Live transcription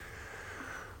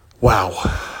Wow,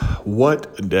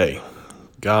 what a day.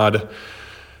 God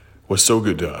was so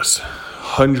good to us.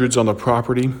 Hundreds on the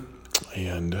property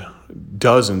and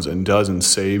dozens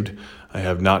saved. I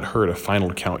have not heard a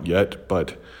final count yet,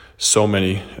 but so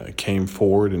many came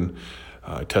forward and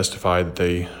testified that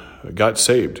they got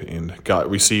saved and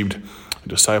received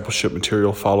discipleship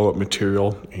material, follow-up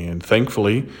material, and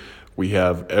thankfully we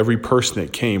have every person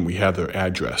that came, we have their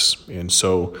address. And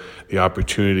so the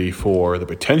opportunity for the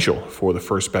potential for the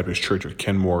First Baptist Church of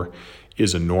Kenmore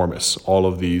is enormous. All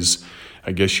of these,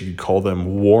 I guess you could call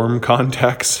them warm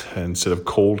contacts instead of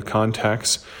cold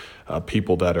contacts,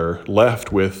 people that are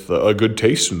left with a good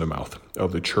taste in the mouth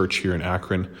of the church here in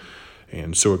Akron.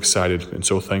 And so excited and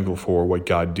so thankful for what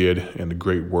God did and the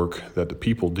great work that the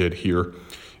people did here.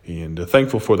 And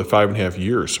thankful for the 5.5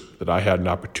 years that I had an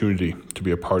opportunity to be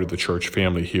a part of the church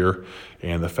family here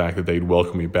and the fact that they'd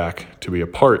welcome me back to be a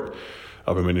part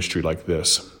of a ministry like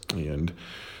this. And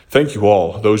thank you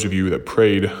all, those of you that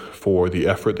prayed for the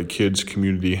effort, the kids'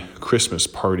 community Christmas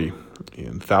party.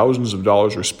 And thousands of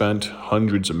dollars were spent,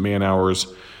 hundreds of man hours,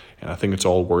 and I think it's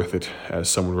all worth it, as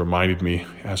someone reminded me,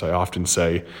 as I often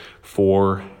say,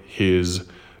 for His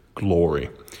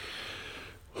glory.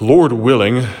 Lord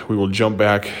willing, we will jump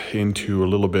back into a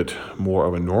little bit more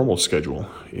of a normal schedule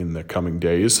in the coming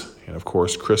days. And of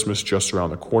course, Christmas just around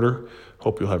the corner.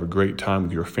 Hope you'll have a great time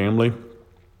with your family.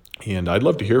 And I'd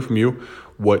love to hear from you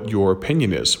what your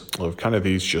opinion is of kind of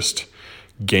these just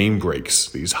game breaks,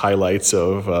 these highlights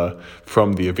of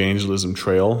from the evangelism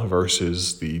trail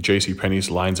versus the J.C. Penney's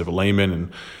Lines of a Layman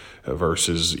and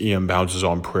versus E.M. Bounds'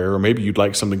 On Prayer, or maybe you'd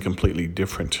like something completely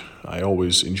different. I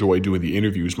always enjoy doing the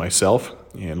interviews myself,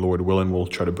 and Lord willing, we'll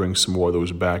try to bring some more of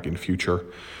those back in future.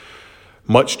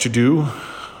 Much to do,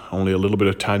 only a little bit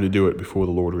of time to do it before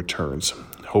the Lord returns.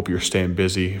 Hope you're staying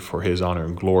busy for His honor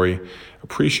and glory.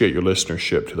 Appreciate your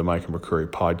listenership to the Micah McCurry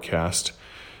podcast,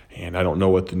 and I don't know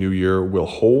what the new year will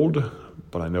hold,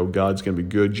 but I know God's going to be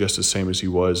good just the same as He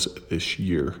was this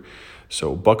year.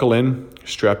 So buckle in,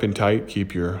 strap in tight,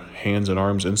 keep your hands and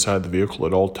arms inside the vehicle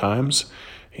at all times,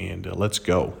 and let's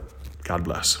go. God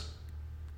bless.